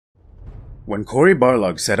When Cory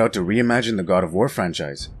Barlog set out to reimagine the God of War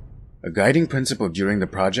franchise, a guiding principle during the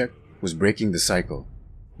project was breaking the cycle.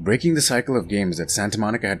 Breaking the cycle of games that Santa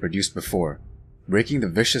Monica had produced before, breaking the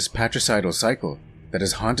vicious patricidal cycle that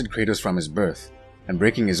has haunted Kratos from his birth, and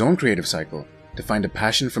breaking his own creative cycle to find a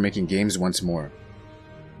passion for making games once more.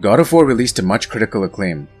 God of War released to much critical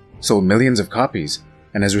acclaim, sold millions of copies,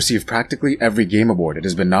 and has received practically every game award it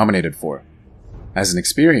has been nominated for. As an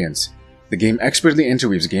experience, the game expertly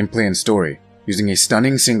interweaves gameplay and story using a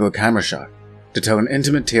stunning single camera shot to tell an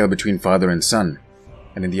intimate tale between father and son,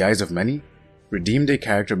 and in the eyes of many, redeemed a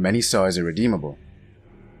character many saw as irredeemable.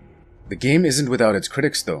 The game isn't without its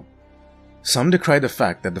critics though. Some decry the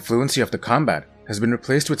fact that the fluency of the combat has been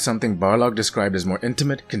replaced with something Barlog described as more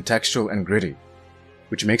intimate, contextual, and gritty,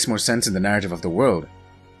 which makes more sense in the narrative of the world,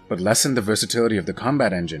 but lessen the versatility of the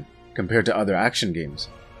combat engine compared to other action games.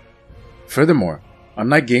 Furthermore,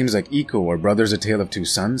 unlike games like Ico or Brothers: A Tale of Two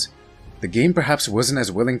Sons, the game perhaps wasn't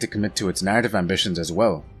as willing to commit to its narrative ambitions as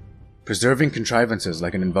well, preserving contrivances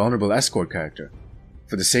like an invulnerable escort character,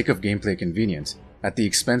 for the sake of gameplay convenience, at the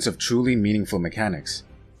expense of truly meaningful mechanics.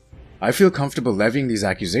 I feel comfortable levying these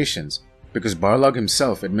accusations because Barlog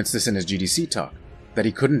himself admits this in his GDC talk, that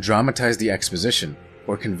he couldn't dramatize the exposition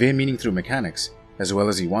or convey meaning through mechanics as well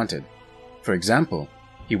as he wanted. For example,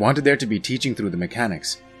 he wanted there to be teaching through the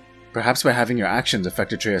mechanics, perhaps by having your actions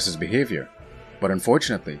affect Atreus' behavior, but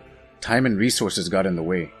unfortunately, time and resources got in the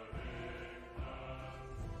way.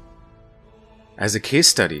 As a case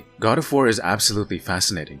study, God of War is absolutely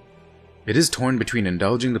fascinating. It is torn between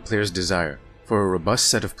indulging the player's desire for a robust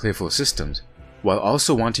set of playful systems, while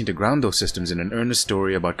also wanting to ground those systems in an earnest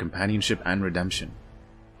story about companionship and redemption.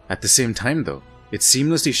 At the same time though, it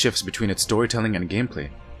seamlessly shifts between its storytelling and gameplay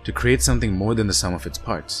to create something more than the sum of its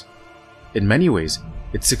parts. In many ways,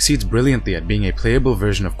 it succeeds brilliantly at being a playable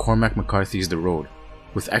version of Cormac McCarthy's The Road,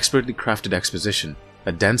 with expertly crafted exposition,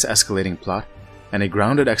 a dense escalating plot, and a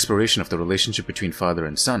grounded exploration of the relationship between father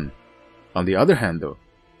and son. On the other hand though,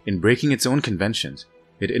 in breaking its own conventions,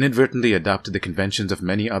 it inadvertently adopted the conventions of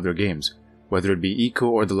many other games, whether it be Ico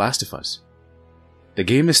or The Last of Us. The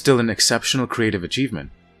game is still an exceptional creative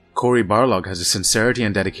achievement. Cory Barlog has a sincerity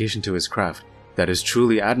and dedication to his craft that is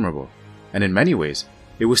truly admirable, and in many ways,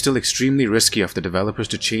 it was still extremely risky of the developers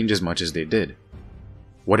to change as much as they did.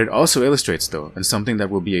 What it also illustrates though, and something that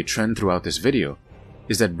will be a trend throughout this video,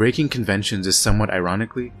 is that breaking conventions is somewhat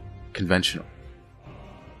ironically conventional.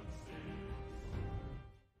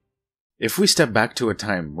 If we step back to a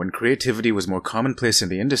time when creativity was more commonplace in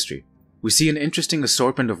the industry, we see an interesting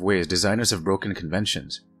assortment of ways designers have broken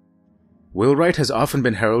conventions. Wright has often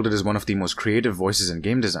been heralded as one of the most creative voices in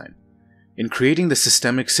game design. In creating the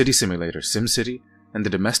systemic city simulator SimCity and the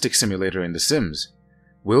domestic simulator in The Sims,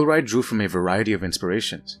 Wright drew from a variety of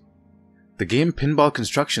inspirations. The game Pinball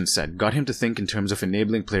Construction Set got him to think in terms of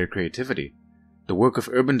enabling player creativity. The work of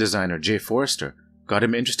urban designer Jay Forrester got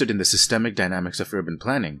him interested in the systemic dynamics of urban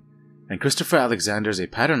planning, and Christopher Alexander's A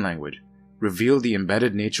Pattern Language revealed the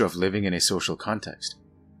embedded nature of living in a social context.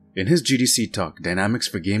 In his GDC talk, Dynamics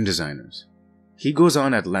for Game Designers, he goes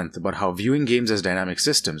on at length about how viewing games as dynamic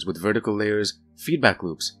systems with vertical layers, feedback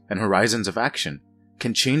loops, and horizons of action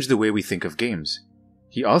can change the way we think of games.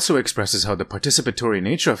 He also expresses how the participatory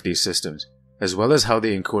nature of these systems, as well as how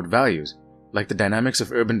they encode values, like the dynamics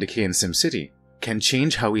of urban decay in SimCity, can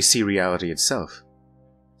change how we see reality itself.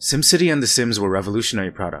 SimCity and The Sims were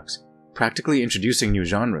revolutionary products, practically introducing new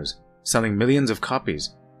genres, selling millions of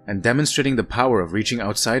copies, and demonstrating the power of reaching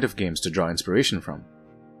outside of games to draw inspiration from.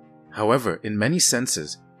 However, in many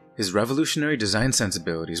senses, his revolutionary design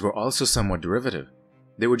sensibilities were also somewhat derivative.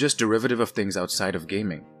 They were just derivative of things outside of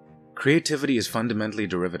gaming. Creativity is fundamentally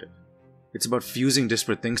derivative. It's about fusing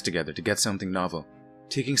disparate things together to get something novel,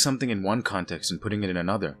 taking something in one context and putting it in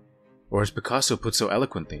another. Or as Picasso put so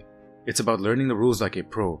eloquently, it's about learning the rules like a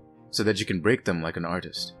pro, so that you can break them like an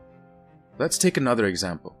artist. Let's take another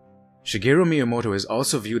example. Shigeru Miyamoto is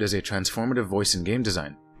also viewed as a transformative voice in game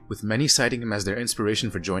design, with many citing him as their inspiration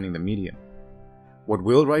for joining the medium. What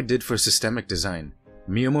Wright did for systemic design,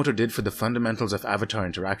 Miyamoto did for the fundamentals of avatar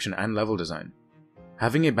interaction and level design.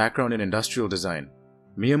 Having a background in industrial design,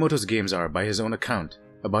 Miyamoto's games are, by his own account,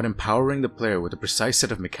 about empowering the player with a precise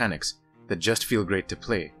set of mechanics that just feel great to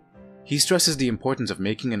play. He stresses the importance of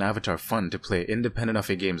making an avatar fun to play independent of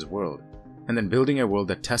a game's world, and then building a world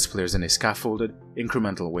that tests players in a scaffolded,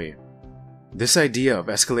 incremental way. This idea of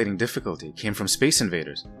escalating difficulty came from Space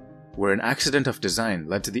Invaders, where an accident of design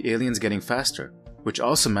led to the aliens getting faster, which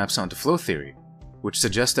also maps onto flow theory, which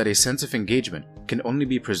suggests that a sense of engagement can only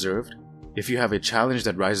be preserved if you have a challenge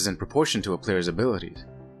that rises in proportion to a player's abilities.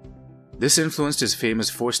 This influenced his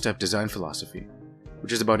famous 4-step design philosophy,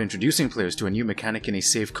 which is about introducing players to a new mechanic in a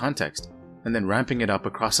safe context, and then ramping it up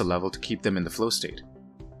across a level to keep them in the flow state.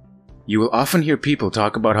 You will often hear people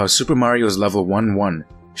talk about how Super Mario's level 1-1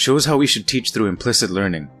 shows how we should teach through implicit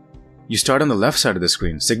learning. You start on the left side of the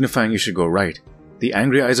screen, signifying you should go right. The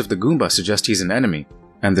angry eyes of the Goomba suggest he's an enemy,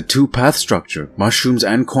 and the two-path structure, mushrooms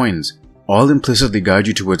and coins, all implicitly guide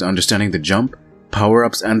you towards understanding the jump,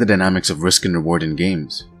 power-ups, and the dynamics of risk and reward in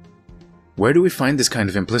games. Where do we find this kind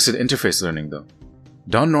of implicit interface learning, though?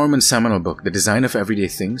 Don Norman's seminal book, The Design of Everyday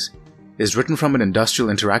Things, is written from an industrial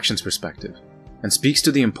interactions perspective, and speaks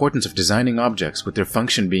to the importance of designing objects with their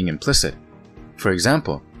function being implicit. For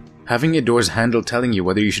example, having a door's handle telling you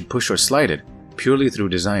whether you should push or slide it, purely through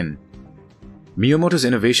design. Miyamoto's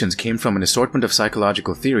innovations came from an assortment of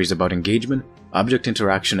psychological theories about engagement, object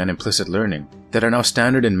interaction, and implicit learning that are now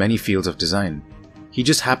standard in many fields of design. He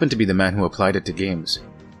just happened to be the man who applied it to games.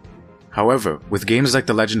 However, with games like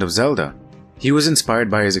The Legend of Zelda, he was inspired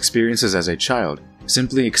by his experiences as a child,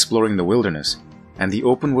 simply exploring the wilderness, and the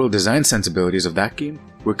open-world design sensibilities of that game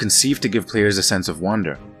were conceived to give players a sense of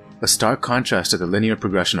wonder, a stark contrast to the linear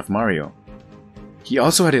progression of Mario. He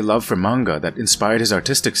also had a love for manga that inspired his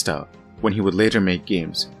artistic style when he would later make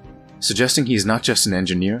games, suggesting he is not just an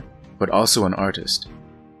engineer, but also an artist.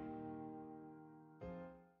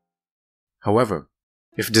 However,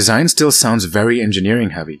 if design still sounds very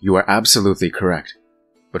engineering heavy, you are absolutely correct.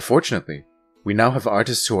 But fortunately, we now have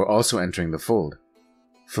artists who are also entering the fold.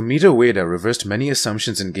 Fumito Ueda reversed many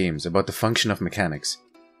assumptions in games about the function of mechanics,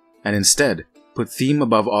 and instead put theme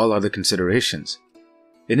above all other considerations.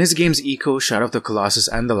 In his games Ico, Shadow of the Colossus,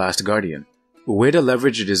 and The Last Guardian, Ueda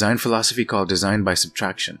leveraged a design philosophy called design by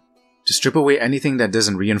subtraction, to strip away anything that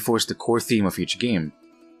doesn't reinforce the core theme of each game,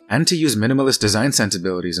 and to use minimalist design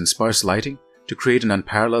sensibilities and sparse lighting to create an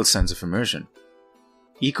unparalleled sense of immersion.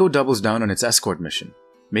 Ico doubles down on its escort mission,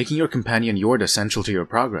 making your companion Yorda central to your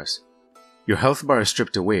progress. Your health bar is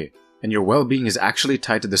stripped away, and your well-being is actually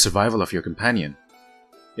tied to the survival of your companion.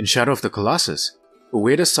 In Shadow of the Colossus,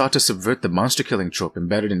 Ueda sought to subvert the monster-killing trope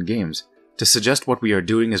embedded in games to suggest what we are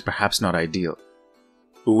doing is perhaps not ideal.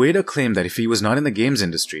 Ueda claimed that if he was not in the games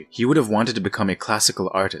industry, he would have wanted to become a classical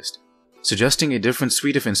artist, suggesting a different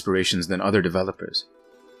suite of inspirations than other developers.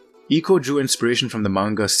 Ico drew inspiration from the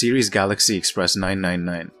manga Series Galaxy Express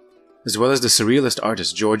 999, as well as the surrealist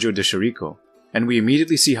artist Giorgio de Chirico, and we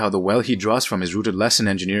immediately see how the well he draws from is rooted less in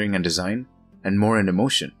engineering and design, and more in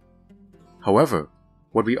emotion. However,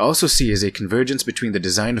 what we also see is a convergence between the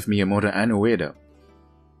design of Miyamoto and Ueda.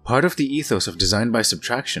 Part of the ethos of design by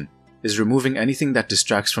subtraction is removing anything that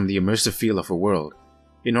distracts from the immersive feel of a world.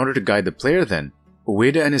 In order to guide the player then,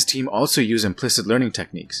 Ueda and his team also use implicit learning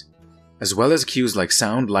techniques, as well as cues like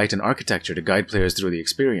sound, light, and architecture to guide players through the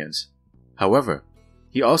experience. However,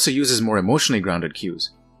 he also uses more emotionally grounded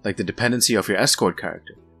cues, like the dependency of your escort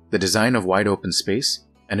character, the design of wide open space,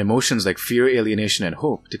 and emotions like fear, alienation, and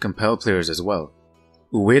hope to compel players as well.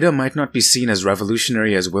 Ueda might not be seen as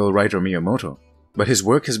revolutionary as Wright or Miyamoto, but his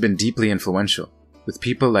work has been deeply influential, with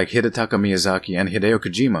people like Hidetaka Miyazaki and Hideo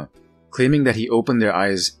Kojima claiming that he opened their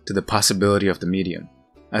eyes to the possibility of the medium.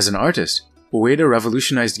 As an artist, Ueda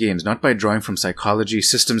revolutionized games not by drawing from psychology,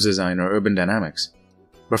 systems design, or urban dynamics,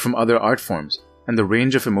 but from other art forms and the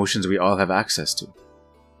range of emotions we all have access to.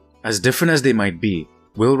 As different as they might be,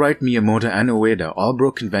 Wright, Miyamoto, and Ueda all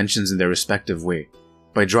broke conventions in their respective way,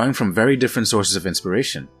 by drawing from very different sources of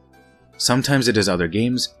inspiration. Sometimes it is other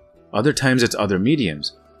games, other times it's other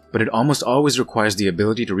mediums, but it almost always requires the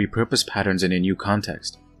ability to repurpose patterns in a new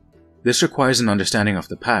context. This requires an understanding of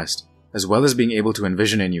the past, as well as being able to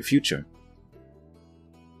envision a new future.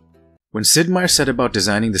 When Sid Meier set about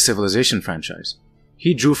designing the Civilization franchise,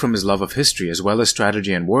 he drew from his love of history as well as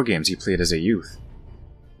strategy and war games he played as a youth.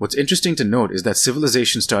 What's interesting to note is that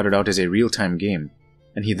Civilization started out as a real-time game,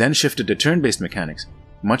 and he then shifted to turn-based mechanics,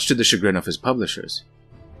 much to the chagrin of his publishers.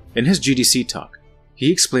 In his GDC talk,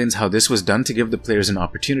 he explains how this was done to give the players an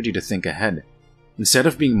opportunity to think ahead, instead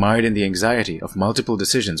of being mired in the anxiety of multiple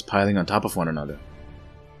decisions piling on top of one another.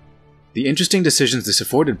 The interesting decisions this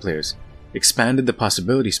afforded players expanded the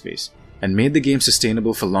possibility space and made the game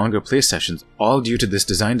sustainable for longer play sessions, all due to this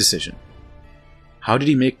design decision. How did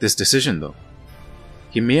he make this decision though?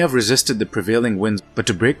 He may have resisted the prevailing winds, but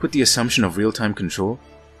to break with the assumption of real-time control,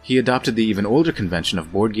 he adopted the even older convention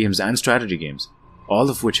of board games and strategy games, all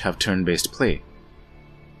of which have turn-based play.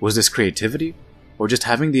 Was this creativity, or just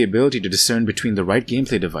having the ability to discern between the right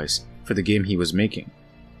gameplay device for the game he was making?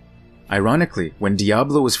 Ironically, when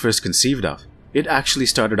Diablo was first conceived of, it actually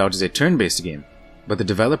started out as a turn-based game, but the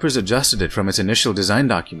developers adjusted it from its initial design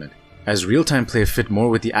document, as real-time play fit more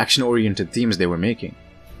with the action-oriented themes they were making.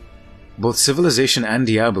 Both Civilization and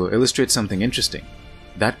Diablo illustrate something interesting.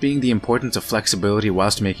 that being the importance of flexibility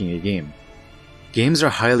whilst making a game. Games are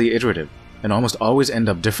highly iterative, and almost always end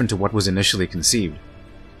up different to what was initially conceived.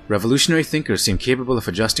 Revolutionary thinkers seem capable of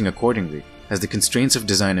adjusting accordingly as the constraints of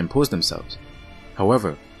design impose themselves.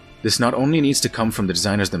 However, this not only needs to come from the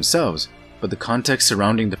designers themselves, but the context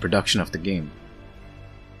surrounding the production of the game.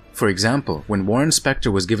 For example, when Warren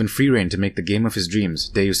Spector was given free rein to make the game of his dreams,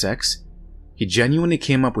 Deus Ex, he genuinely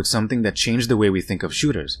came up with something that changed the way we think of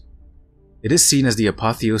shooters. It is seen as the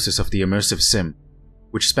apotheosis of the immersive sim,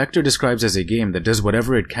 which Spector describes as a game that does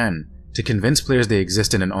whatever it can to convince players they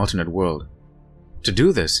exist in an alternate world. To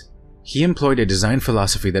do this, he employed a design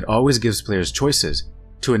philosophy that always gives players choices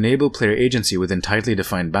to enable player agency within tightly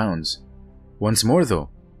defined bounds. Once more though,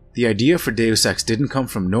 the idea for Deus Ex didn't come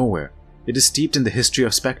from nowhere. It is steeped in the history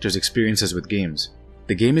of Spector's experiences with games.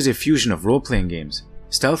 The game is a fusion of role-playing games,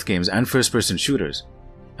 stealth games, and first-person shooters,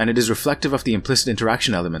 and it is reflective of the implicit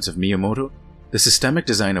interaction elements of Miyamoto, the systemic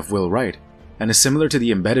design of Wright, and is similar to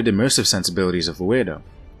the embedded immersive sensibilities of Ueda.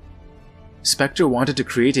 Spector wanted to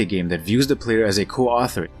create a game that views the player as a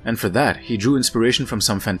co-author, and for that, he drew inspiration from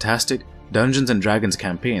some fantastic Dungeons & Dragons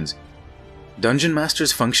campaigns. Dungeon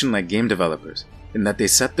masters function like game developers, in that they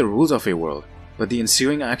set the rules of a world, but the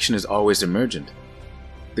ensuing action is always emergent.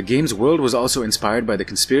 The game's world was also inspired by the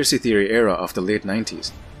conspiracy theory era of the late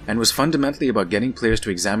 90s, and was fundamentally about getting players to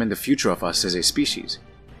examine the future of us as a species.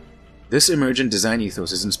 This emergent design ethos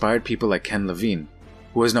has inspired people like Ken Levine,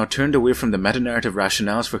 who has now turned away from the meta-narrative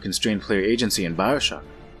rationales for constrained player agency in Bioshock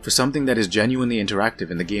for something that is genuinely interactive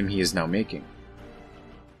in the game he is now making.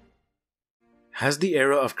 Has the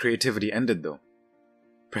era of creativity ended though?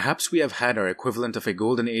 Perhaps we have had our equivalent of a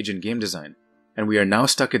golden age in game design, and we are now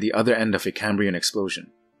stuck at the other end of a Cambrian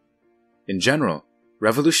explosion. In general,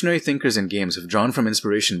 revolutionary thinkers in games have drawn from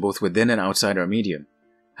inspiration both within and outside our medium,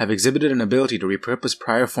 have exhibited an ability to repurpose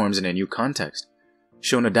prior forms in a new context,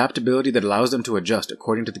 shown adaptability that allows them to adjust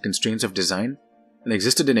according to the constraints of design, and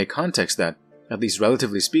existed in a context that, at least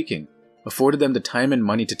relatively speaking, afforded them the time and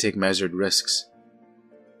money to take measured risks.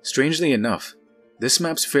 Strangely enough, this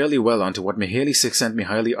maps fairly well onto what Mihaly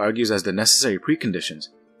Csikszentmihalyi argues as the necessary preconditions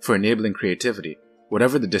for enabling creativity,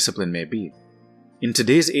 whatever the discipline may be. In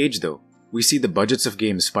today's age though, we see the budgets of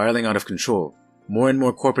games spiraling out of control, more and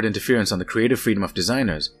more corporate interference on the creative freedom of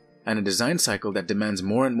designers, and a design cycle that demands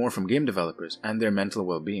more and more from game developers and their mental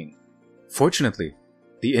well-being. Fortunately,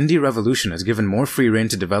 the indie revolution has given more free rein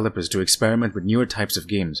to developers to experiment with newer types of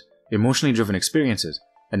games, emotionally driven experiences,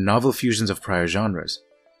 and novel fusions of prior genres.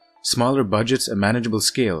 Smaller budgets, a manageable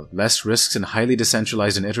scale, less risks, and highly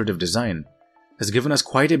decentralized and iterative design has given us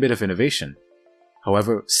quite a bit of innovation.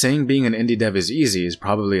 However, saying being an indie dev is easy is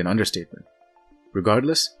probably an understatement.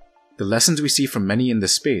 Regardless, the lessons we see from many in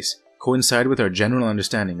this space coincide with our general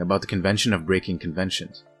understanding about the convention of breaking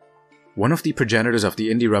conventions. One of the progenitors of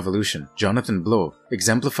the indie revolution, Jonathan Blow,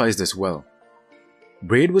 exemplifies this well.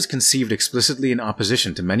 Braid was conceived explicitly in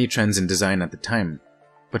opposition to many trends in design at the time,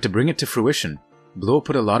 but to bring it to fruition, Blow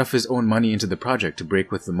put a lot of his own money into the project to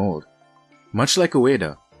break with the mold. Much like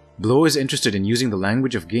Ueda, Blow is interested in using the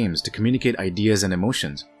language of games to communicate ideas and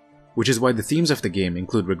emotions, which is why the themes of the game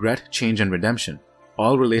include regret, change, and redemption,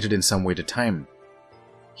 all related in some way to time.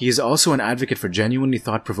 He is also an advocate for genuinely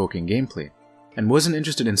thought-provoking gameplay, and wasn't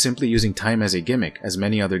interested in simply using time as a gimmick as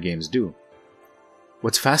many other games do.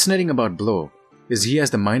 What's fascinating about Blow is he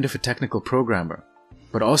has the mind of a technical programmer,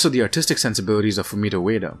 but also the artistic sensibilities of Fumito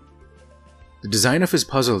Ueda. The design of his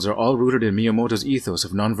puzzles are all rooted in Miyamoto's ethos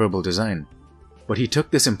of nonverbal design, but he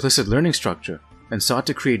took this implicit learning structure and sought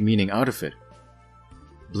to create meaning out of it.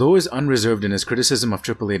 Blow is unreserved in his criticism of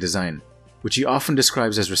AAA design, which he often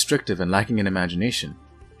describes as restrictive and lacking in imagination.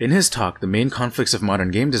 In his talk, The Main Conflicts of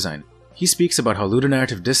Modern Game Design, he speaks about how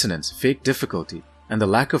ludonarrative dissonance, fake difficulty, and the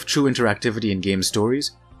lack of true interactivity in game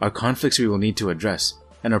stories are conflicts we will need to address,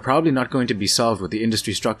 and are probably not going to be solved with the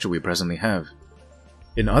industry structure we presently have.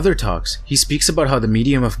 In other talks, he speaks about how the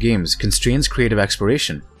medium of games constrains creative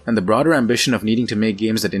exploration, and the broader ambition of needing to make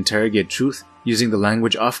games that interrogate truth using the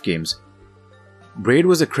language of games. Braid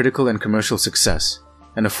was a critical and commercial success,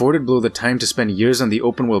 and afforded Blow the time to spend years on the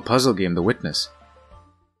open-world puzzle game The Witness.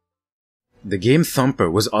 The game Thumper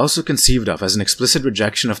was also conceived of as an explicit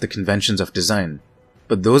rejection of the conventions of design,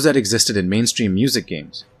 but those that existed in mainstream music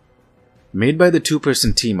games. Made by the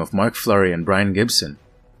two-person team of Mark Flurry and Brian Gibson,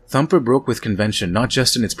 Thumper broke with convention not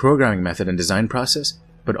just in its programming method and design process,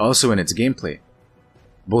 but also in its gameplay.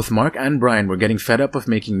 Both Mark and Brian were getting fed up of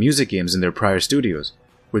making music games in their prior studios,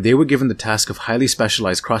 where they were given the task of highly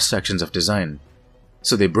specialized cross-sections of design.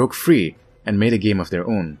 So they broke free and made a game of their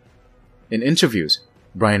own. In interviews,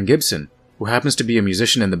 Brian Gibson, who happens to be a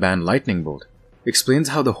musician in the band Lightning Bolt, explains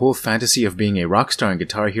how the whole fantasy of being a rock star in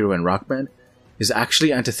Guitar Hero and Rock Band is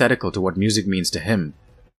actually antithetical to what music means to him.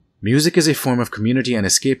 Music is a form of community and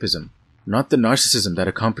escapism, not the narcissism that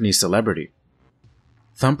accompanies celebrity.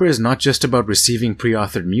 Thumper is not just about receiving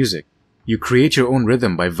pre-authored music. You create your own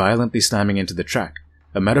rhythm by violently slamming into the track,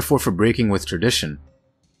 a metaphor for breaking with tradition.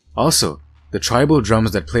 Also, the tribal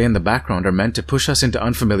drums that play in the background are meant to push us into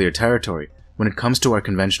unfamiliar territory when it comes to our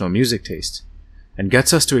conventional music tastes, and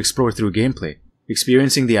gets us to explore through gameplay,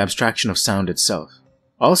 experiencing the abstraction of sound itself.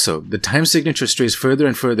 Also, the time signature strays further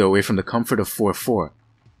and further away from the comfort of 4/4,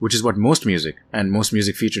 which is what most music, and most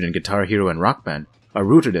music featured in Guitar Hero and Rock Band, are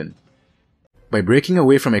rooted in. By breaking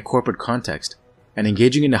away from a corporate context, and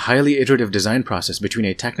engaging in a highly iterative design process between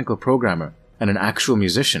a technical programmer and an actual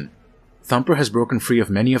musician, Thumper has broken free of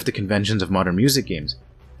many of the conventions of modern music games,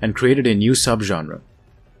 and created a new subgenre,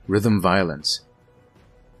 rhythm violence.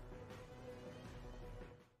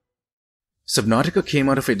 Subnautica came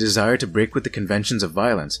out of a desire to break with the conventions of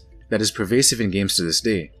violence that is pervasive in games to this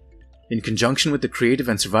day, in conjunction with the creative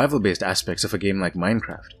and survival-based aspects of a game like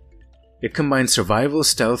Minecraft. It combines survival,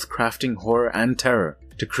 stealth, crafting, horror, and terror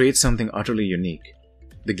to create something utterly unique.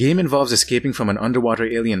 The game involves escaping from an underwater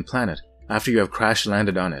alien planet after you have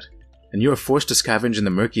crash-landed on it, and you are forced to scavenge in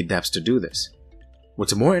the murky depths to do this.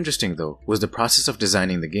 What's more interesting, though, was the process of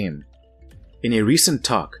designing the game. In a recent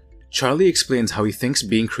talk, Charlie explains how he thinks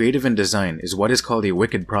being creative in design is what is called a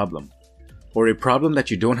wicked problem, or a problem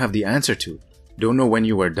that you don't have the answer to, don't know when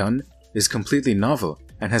you are done, is completely novel,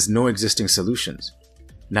 and has no existing solutions.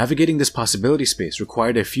 Navigating this possibility space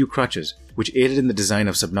required a few crutches which aided in the design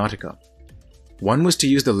of Subnautica. One was to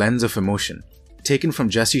use the lens of emotion, taken from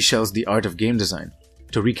Jesse Schell's The Art of Game Design,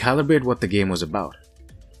 to recalibrate what the game was about.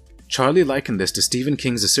 Charlie likened this to Stephen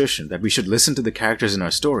King's assertion that we should listen to the characters in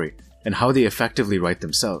our story and how they effectively write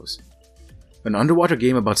themselves. An underwater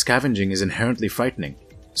game about scavenging is inherently frightening,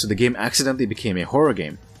 so the game accidentally became a horror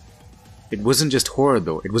game. It wasn't just horror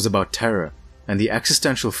though, it was about terror, and the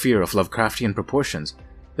existential fear of Lovecraftian proportions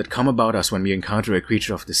that come about us when we encounter a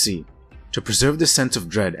creature of the sea. To preserve this sense of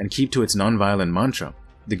dread and keep to its non-violent mantra,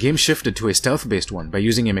 the game shifted to a stealth-based one by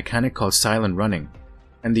using a mechanic called silent running,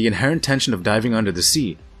 and the inherent tension of diving under the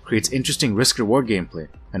sea creates interesting risk-reward gameplay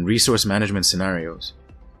and resource management scenarios.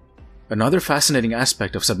 Another fascinating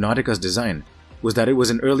aspect of Subnautica's design was that it was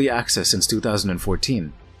in early access since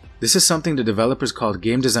 2014. This is something the developers called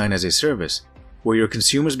game design as a service, where your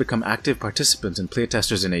consumers become active participants and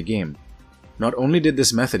playtesters in a game. Not only did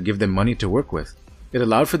this method give them money to work with, it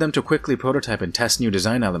allowed for them to quickly prototype and test new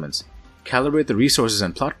design elements, calibrate the resources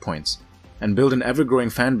and plot points, and build an ever-growing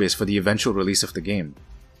fanbase for the eventual release of the game.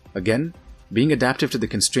 Again, being adaptive to the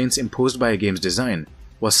constraints imposed by a game's design,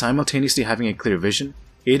 while simultaneously having a clear vision,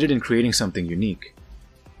 aided in creating something unique.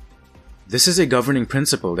 This is a governing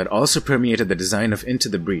principle that also permeated the design of Into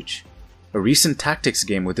the Breach, a recent tactics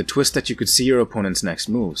game with the twist that you could see your opponent's next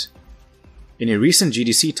moves. In a recent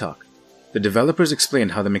GDC talk, the developers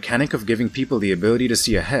explained how the mechanic of giving people the ability to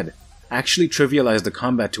see ahead actually trivialized the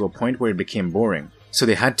combat to a point where it became boring, so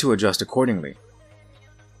they had to adjust accordingly.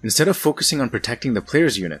 Instead of focusing on protecting the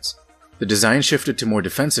player's units, the design shifted to more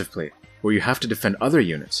defensive play, where you have to defend other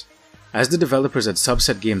units. As the developers at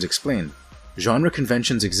Subset Games explained, genre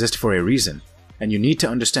conventions exist for a reason, and you need to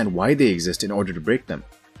understand why they exist in order to break them.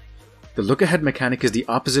 The look-ahead mechanic is the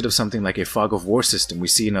opposite of something like a fog of war system we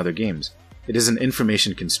see in other games. It is an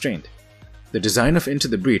information constraint. The design of Into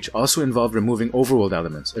the Breach also involved removing overworld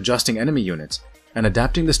elements, adjusting enemy units, and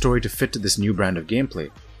adapting the story to fit to this new brand of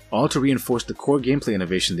gameplay, all to reinforce the core gameplay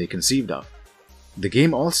innovation they conceived of. The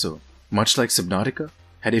game also, much like Subnautica,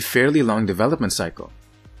 had a fairly long development cycle,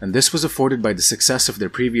 and this was afforded by the success of their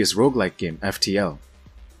previous roguelike game, FTL.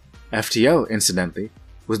 FTL, incidentally,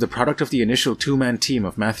 was the product of the initial two-man team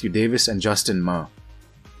of Matthew Davis and Justin Ma.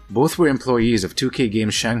 Both were employees of 2K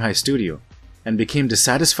Games' Shanghai studio, and became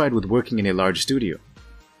dissatisfied with working in a large studio.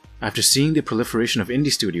 After seeing the proliferation of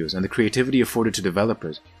indie studios and the creativity afforded to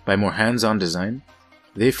developers by more hands-on design,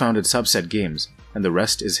 they founded Subset Games, and the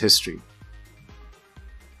rest is history.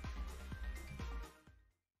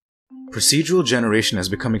 Procedural generation has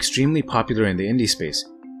become extremely popular in the indie space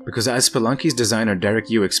because, as Spelunky's designer Derek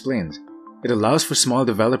Yu explains, it allows for small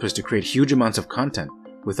developers to create huge amounts of content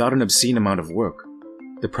without an obscene amount of work.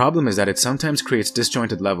 The problem is that it sometimes creates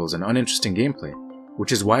disjointed levels and uninteresting gameplay,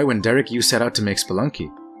 which is why when Derek Yu set out to make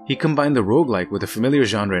Spelunky, he combined the roguelike with a familiar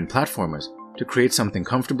genre in platformers to create something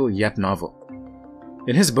comfortable yet novel.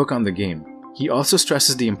 In his book on the game, he also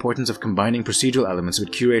stresses the importance of combining procedural elements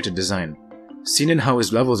with curated design, seen in how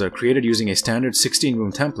his levels are created using a standard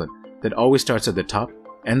 16-room template that always starts at the top,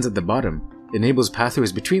 ends at the bottom, enables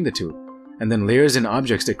pathways between the two, and then layers in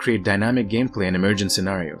objects that create dynamic gameplay and emergent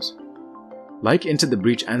scenarios. Like Into the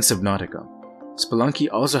Breach and Subnautica, Spelunky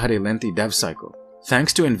also had a lengthy dev cycle.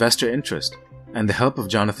 Thanks to investor interest and the help of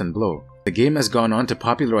Jonathan Blow, the game has gone on to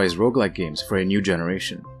popularize roguelike games for a new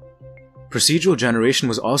generation. Procedural generation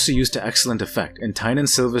was also used to excellent effect in Tynan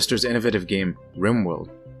Sylvester's innovative game, RimWorld.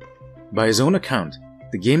 By his own account,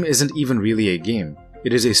 the game isn't even really a game,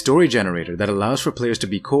 it is a story generator that allows for players to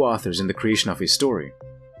be co-authors in the creation of a story.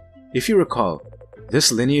 If you recall,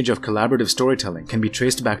 this lineage of collaborative storytelling can be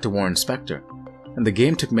traced back to Warren Specter, and the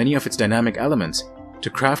game took many of its dynamic elements to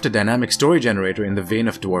craft a dynamic story generator in the vein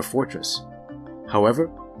of Dwarf Fortress. However,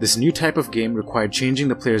 this new type of game required changing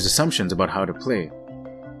the player's assumptions about how to play.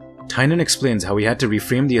 Tynan explains how he had to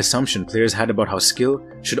reframe the assumption players had about how skill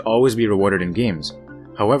should always be rewarded in games.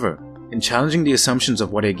 However, in challenging the assumptions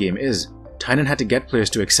of what a game is, Tynan had to get players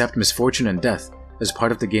to accept misfortune and death as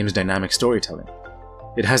part of the game's dynamic storytelling.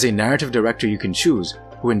 It has a narrative director you can choose,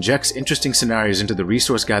 who injects interesting scenarios into the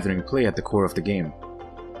resource gathering play at the core of the game.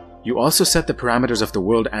 You also set the parameters of the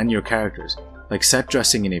world and your characters, like set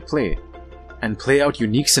dressing in a play, and play out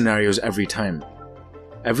unique scenarios every time.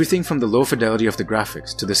 Everything from the low fidelity of the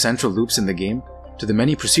graphics to the central loops in the game, to the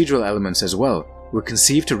many procedural elements as well, were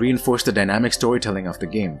conceived to reinforce the dynamic storytelling of the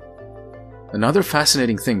game. Another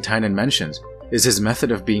fascinating thing Tynan mentions is his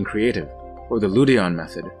method of being creative, or the Ludeon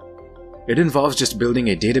method. It involves just building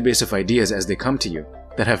a database of ideas as they come to you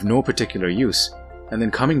that have no particular use, and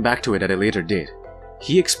then coming back to it at a later date.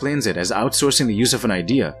 He explains it as outsourcing the use of an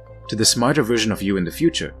idea to the smarter version of you in the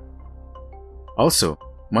future. Also,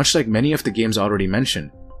 much like many of the games already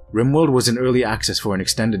mentioned, RimWorld was in early access for an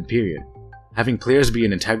extended period, having players be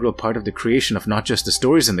an integral part of the creation of not just the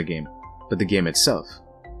stories in the game, but the game itself.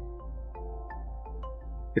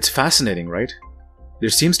 It's fascinating, right? There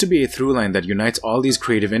seems to be a through line that unites all these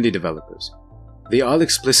creative indie developers. They all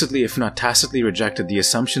explicitly, if not tacitly, rejected the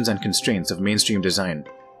assumptions and constraints of mainstream design,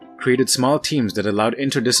 created small teams that allowed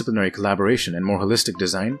interdisciplinary collaboration and more holistic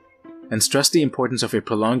design, and stressed the importance of a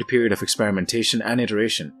prolonged period of experimentation and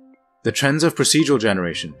iteration. The trends of procedural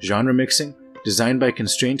generation, genre mixing, design by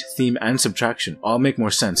constraint, theme, and subtraction all make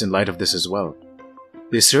more sense in light of this as well.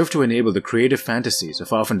 They serve to enable the creative fantasies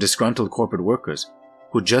of often disgruntled corporate workers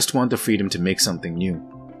who just want the freedom to make something new.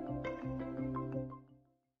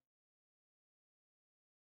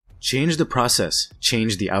 Change the process,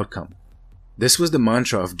 change the outcome. This was the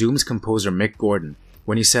mantra of Doom's composer Mick Gordon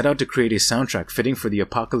when he set out to create a soundtrack fitting for the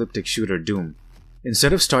apocalyptic shooter Doom.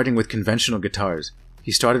 Instead of starting with conventional guitars,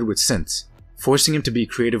 he started with synths, forcing him to be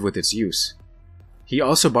creative with its use. He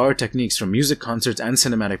also borrowed techniques from music concerts and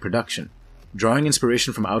cinematic production, drawing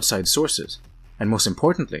inspiration from outside sources, and most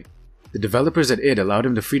importantly, the developers at id allowed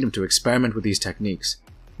him the freedom to experiment with these techniques,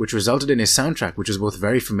 which resulted in a soundtrack which was both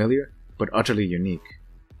very familiar but utterly unique.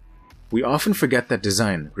 We often forget that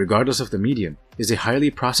design, regardless of the medium, is a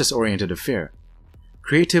highly process-oriented affair.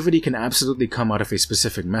 Creativity can absolutely come out of a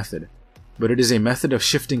specific method, but it is a method of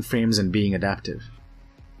shifting frames and being adaptive.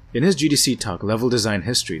 In his GDC talk, Level Design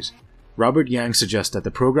Histories, Robert Yang suggests that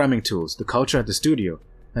the programming tools, the culture at the studio,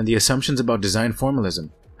 and the assumptions about design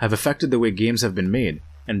formalism have affected the way games have been made,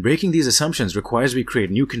 and breaking these assumptions requires we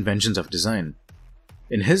create new conventions of design.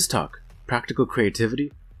 In his talk, Practical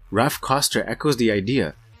Creativity, Ralph Koster echoes the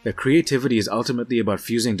idea that creativity is ultimately about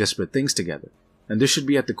fusing disparate things together, and this should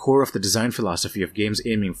be at the core of the design philosophy of games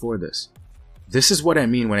aiming for this. This is what I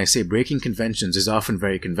mean when I say breaking conventions is often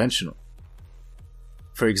very conventional.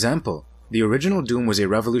 For example, the original Doom was a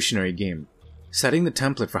revolutionary game, setting the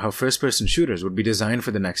template for how first-person shooters would be designed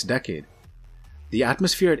for the next decade. The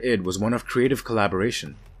atmosphere at id was one of creative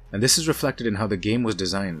collaboration, and this is reflected in how the game was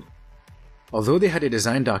designed. Although they had a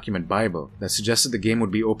design document Bible that suggested the game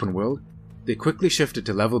would be open world, they quickly shifted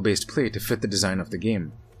to level-based play to fit the design of the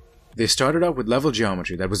game. They started out with level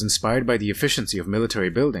geometry that was inspired by the efficiency of military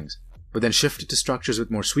buildings, but then shifted to structures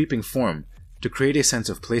with more sweeping form to create a sense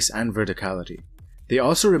of place and verticality. They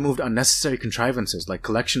also removed unnecessary contrivances like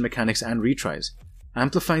collection mechanics and retries,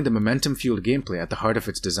 amplifying the momentum-fueled gameplay at the heart of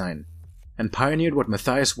its design, and pioneered what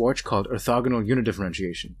Matthias Warch called orthogonal unit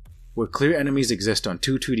differentiation, where clear enemies exist on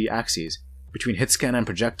two 2D axes between hitscan and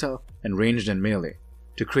projectile and ranged and melee,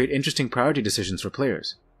 to create interesting priority decisions for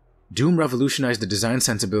players. Doom revolutionized the design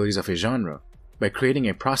sensibilities of a genre by creating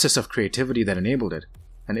a process of creativity that enabled it,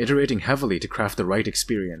 and iterating heavily to craft the right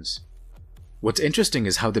experience. What's interesting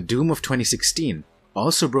is how the Doom of 2016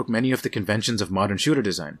 also broke many of the conventions of modern shooter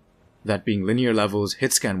design, that being linear levels,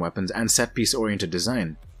 hitscan weapons, and set-piece oriented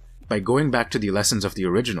design, by going back to the lessons of the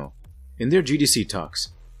original. In their GDC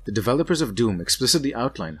talks, the developers of Doom explicitly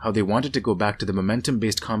outlined how they wanted to go back to the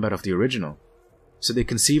momentum-based combat of the original, so they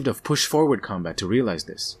conceived of push-forward combat to realize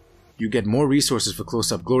this. You get more resources for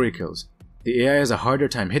close-up glory kills, the AI has a harder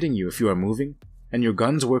time hitting you if you are moving, and your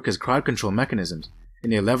guns work as crowd control mechanisms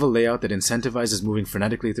in a level layout that incentivizes moving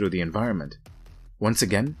frenetically through the environment. Once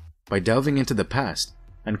again, by delving into the past,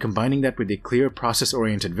 and combining that with a clear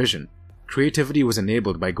process-oriented vision, creativity was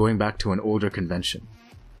enabled by going back to an older convention.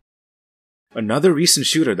 Another recent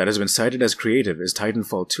shooter that has been cited as creative is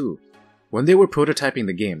Titanfall 2. When they were prototyping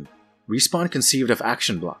the game, Respawn conceived of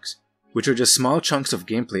action blocks, which are just small chunks of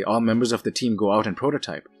gameplay all members of the team go out and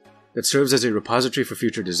prototype, that serves as a repository for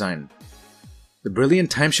future design. The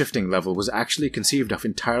brilliant time-shifting level was actually conceived of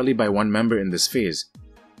entirely by one member in this phase,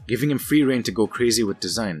 giving him free rein to go crazy with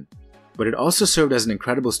design, but it also served as an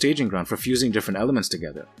incredible staging ground for fusing different elements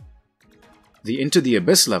together. The Into the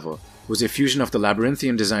Abyss level was a fusion of the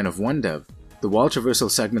labyrinthian design of one dev, the wall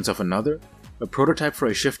traversal segments of another, a prototype for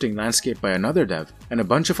a shifting landscape by another dev, and a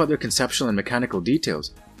bunch of other conceptual and mechanical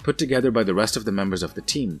details put together by the rest of the members of the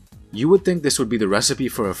team. You would think this would be the recipe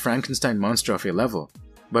for a Frankenstein monster of a level,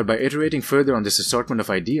 but by iterating further on this assortment of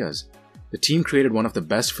ideas, the team created one of the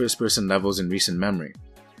best first-person levels in recent memory.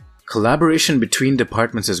 Collaboration between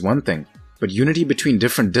departments is one thing, but unity between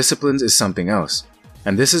different disciplines is something else,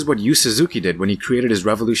 and this is what Yu Suzuki did when he created his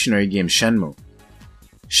revolutionary game Shenmue.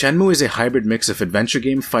 Shenmue is a hybrid mix of adventure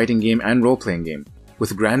game, fighting game, and role-playing game,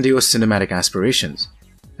 with grandiose cinematic aspirations,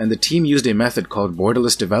 and the team used a method called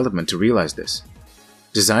borderless development to realize this.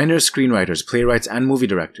 Designers, screenwriters, playwrights, and movie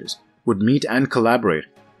directors would meet and collaborate,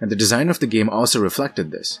 and the design of the game also reflected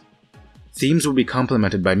this. Themes would be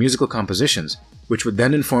complemented by musical compositions, which would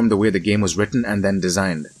then inform the way the game was written and then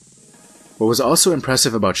designed. What was also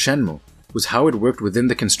impressive about Shenmue was how it worked within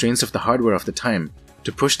the constraints of the hardware of the time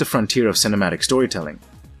to push the frontier of cinematic storytelling.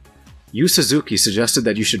 Yu Suzuki suggested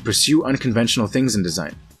that you should pursue unconventional things in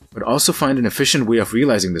design, but also find an efficient way of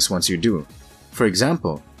realizing this once you do. For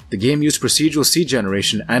example, the game used procedural seed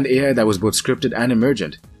generation and AI that was both scripted and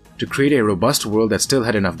emergent to create a robust world that still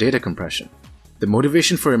had enough data compression. The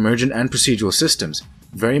motivation for emergent and procedural systems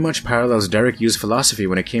very much parallels Derek Yu's philosophy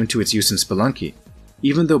when it came to its use in Spelunky,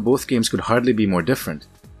 even though both games could hardly be more different.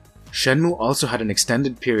 Shenmue also had an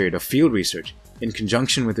extended period of field research in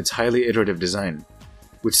conjunction with its highly iterative design,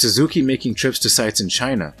 with Suzuki making trips to sites in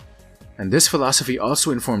China, and this philosophy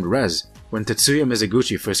also informed Rez when Tetsuya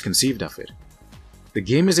Mizuguchi first conceived of it. The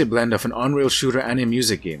game is a blend of an on-rail shooter and a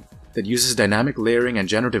music game that uses dynamic layering and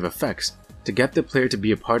generative effects to get the player to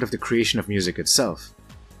be a part of the creation of music itself.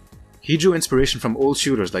 He drew inspiration from old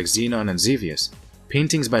shooters like Xenon and Xevious,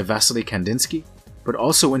 paintings by Vasily Kandinsky, but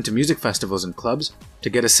also went to music festivals and clubs to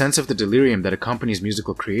get a sense of the delirium that accompanies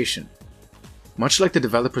musical creation. Much like the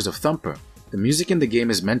developers of Thumper, the music in the game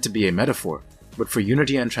is meant to be a metaphor, but for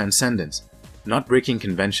unity and transcendence, not breaking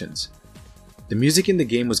conventions. The music in the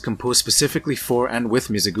game was composed specifically for and with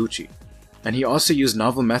Mizuguchi, and he also used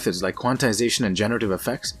novel methods like quantization and generative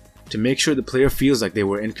effects to make sure the player feels like they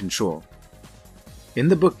were in control. In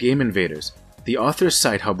the book Game Invaders, the authors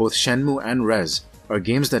cite how both Shenmue and Rez are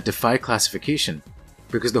games that defy classification,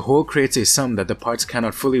 because the whole creates a sum that the parts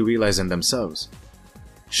cannot fully realize in themselves.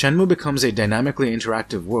 Shenmue becomes a dynamically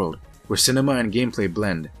interactive world where cinema and gameplay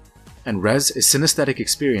blend, and Rez is a synesthetic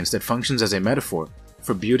experience that functions as a metaphor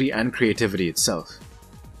for beauty and creativity itself.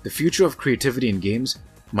 The future of creativity in games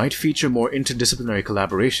might feature more interdisciplinary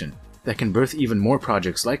collaboration that can birth even more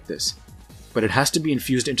projects like this, but it has to be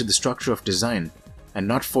infused into the structure of design and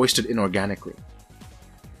not foisted inorganically.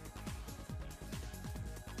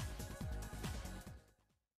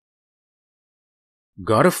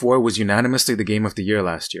 God of War was unanimously the game of the year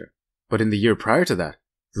last year, but in the year prior to that,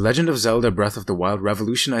 The Legend of Zelda Breath of the Wild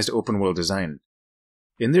revolutionized open-world design.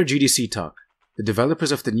 In their GDC talk, the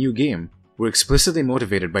developers of the new game were explicitly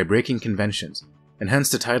motivated by breaking conventions, and hence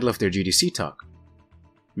the title of their GDC talk.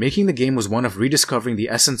 Making the game was one of rediscovering the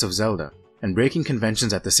essence of Zelda and breaking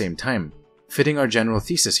conventions at the same time, fitting our general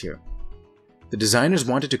thesis here. The designers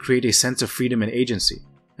wanted to create a sense of freedom and agency,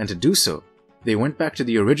 and to do so, they went back to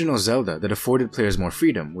the original Zelda that afforded players more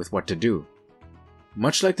freedom with what to do.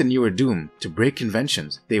 Much like the newer Doom, to break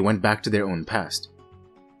conventions, they went back to their own past.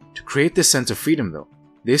 To create this sense of freedom though,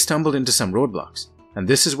 they stumbled into some roadblocks, and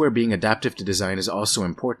this is where being adaptive to design is also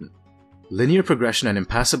important. Linear progression and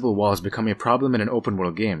impassable walls become a problem in an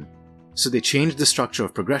open-world game, so they changed the structure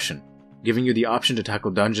of progression, giving you the option to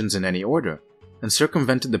tackle dungeons in any order, and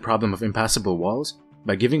circumvented the problem of impassable walls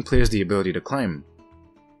by giving players the ability to climb.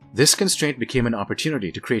 This constraint became an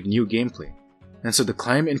opportunity to create new gameplay, and so the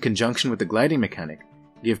climb in conjunction with the gliding mechanic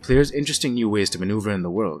gave players interesting new ways to maneuver in the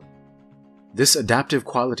world. This adaptive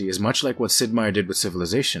quality is much like what Sid Meier did with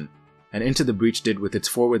Civilization, and Into the Breach did with its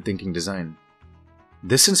forward-thinking design.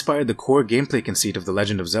 This inspired the core gameplay conceit of The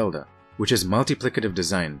Legend of Zelda, which is multiplicative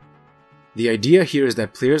design, The idea here is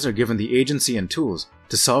that players are given the agency and tools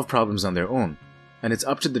to solve problems on their own, and it's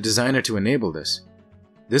up to the designer to enable this.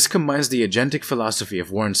 This combines the agentic philosophy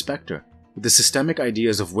of Warren Specter with the systemic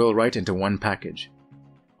ideas of Will Wright into one package.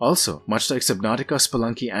 Also, much like Subnautica,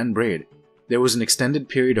 Spelunky, and Braid, there was an extended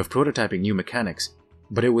period of prototyping new mechanics,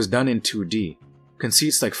 but it was done in 2D.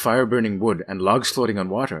 Conceits like fire burning wood and logs floating on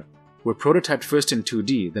water were prototyped first in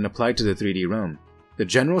 2D, then applied to the 3D realm. The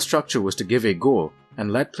general structure was to give a goal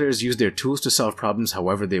and let players use their tools to solve problems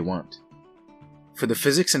however they want. For the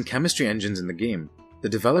physics and chemistry engines in the game, the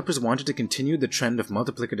developers wanted to continue the trend of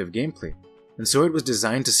multiplicative gameplay, and so it was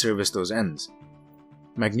designed to service those ends.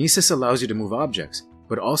 Magnesis allows you to move objects,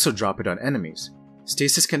 but also drop it on enemies.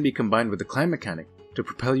 Stasis can be combined with the climb mechanic to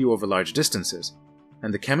propel you over large distances,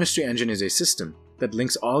 and the chemistry engine is a system that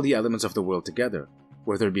links all the elements of the world together,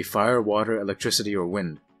 whether it be fire, water, electricity, or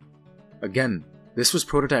wind. Again, this was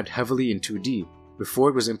prototyped heavily in 2D before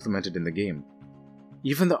it was implemented in the game.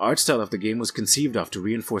 Even the art style of the game was conceived of to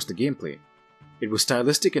reinforce the gameplay. It was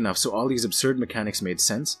stylistic enough so all these absurd mechanics made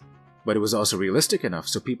sense, but it was also realistic enough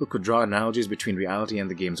so people could draw analogies between reality and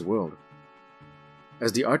the game's world.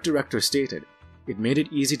 As the art director stated, it made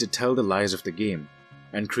it easy to tell the lies of the game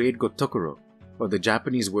and create gotokoro, or the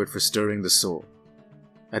Japanese word for stirring the soul.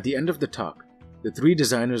 At the end of the talk, the three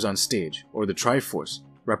designers on stage, or the Triforce,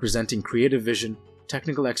 representing creative vision,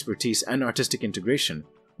 technical expertise, and artistic integration,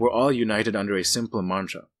 were all united under a simple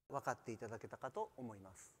mantra.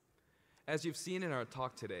 As you've seen in our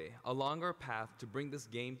talk today, along our path to bring this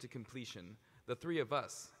game to completion, the three of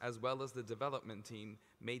us, as well as the development team,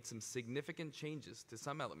 made some significant changes to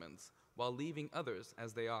some elements while leaving others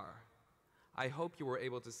as they are. I hope you were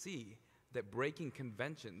able to see that breaking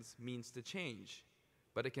conventions means to change,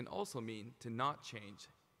 but it can also mean to not change,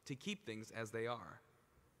 to keep things as they are.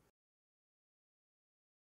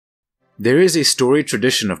 There is a storied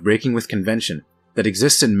tradition of breaking with convention that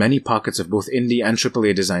exists in many pockets of both indie and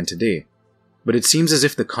AAA design today, but it seems as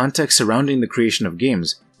if the context surrounding the creation of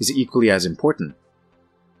games is equally as important.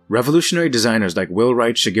 Revolutionary designers like Will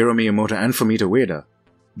Wright, Shigeru Miyamoto, and Fumito Ueda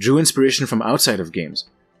drew inspiration from outside of games,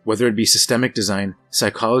 whether it be systemic design,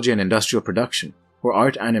 psychology and industrial production, or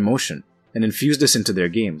art and emotion, and infused this into their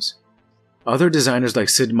games. Other designers like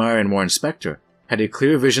Sid Meier and Warren Specter had a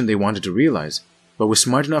clear vision they wanted to realize, but were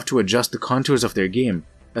smart enough to adjust the contours of their game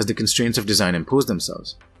as the constraints of design imposed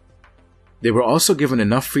themselves. They were also given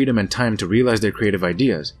enough freedom and time to realize their creative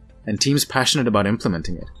ideas, and teams passionate about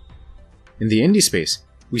implementing it. In the indie space,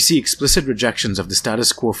 we see explicit rejections of the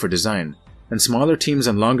status quo for design, and smaller teams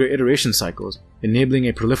and longer iteration cycles, enabling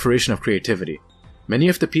a proliferation of creativity. Many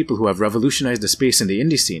of the people who have revolutionized the space in the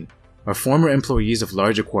indie scene are former employees of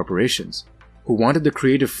larger corporations, who wanted the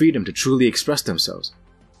creative freedom to truly express themselves.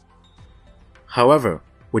 However,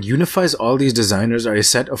 what unifies all these designers are a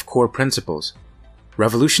set of core principles.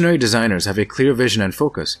 Revolutionary designers have a clear vision and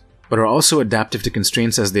focus, but are also adaptive to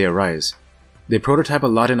constraints as they arise. They prototype a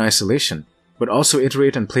lot in isolation, but also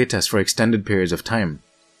iterate and playtest for extended periods of time.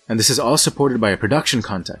 And this is all supported by a production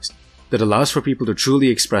context that allows for people to truly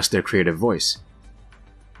express their creative voice.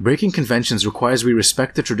 Breaking conventions requires we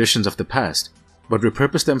respect the traditions of the past, but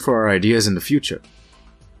repurpose them for our ideas in the future.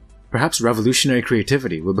 Perhaps revolutionary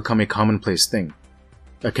creativity will become a commonplace thing,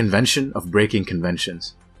 a convention of breaking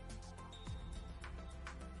conventions.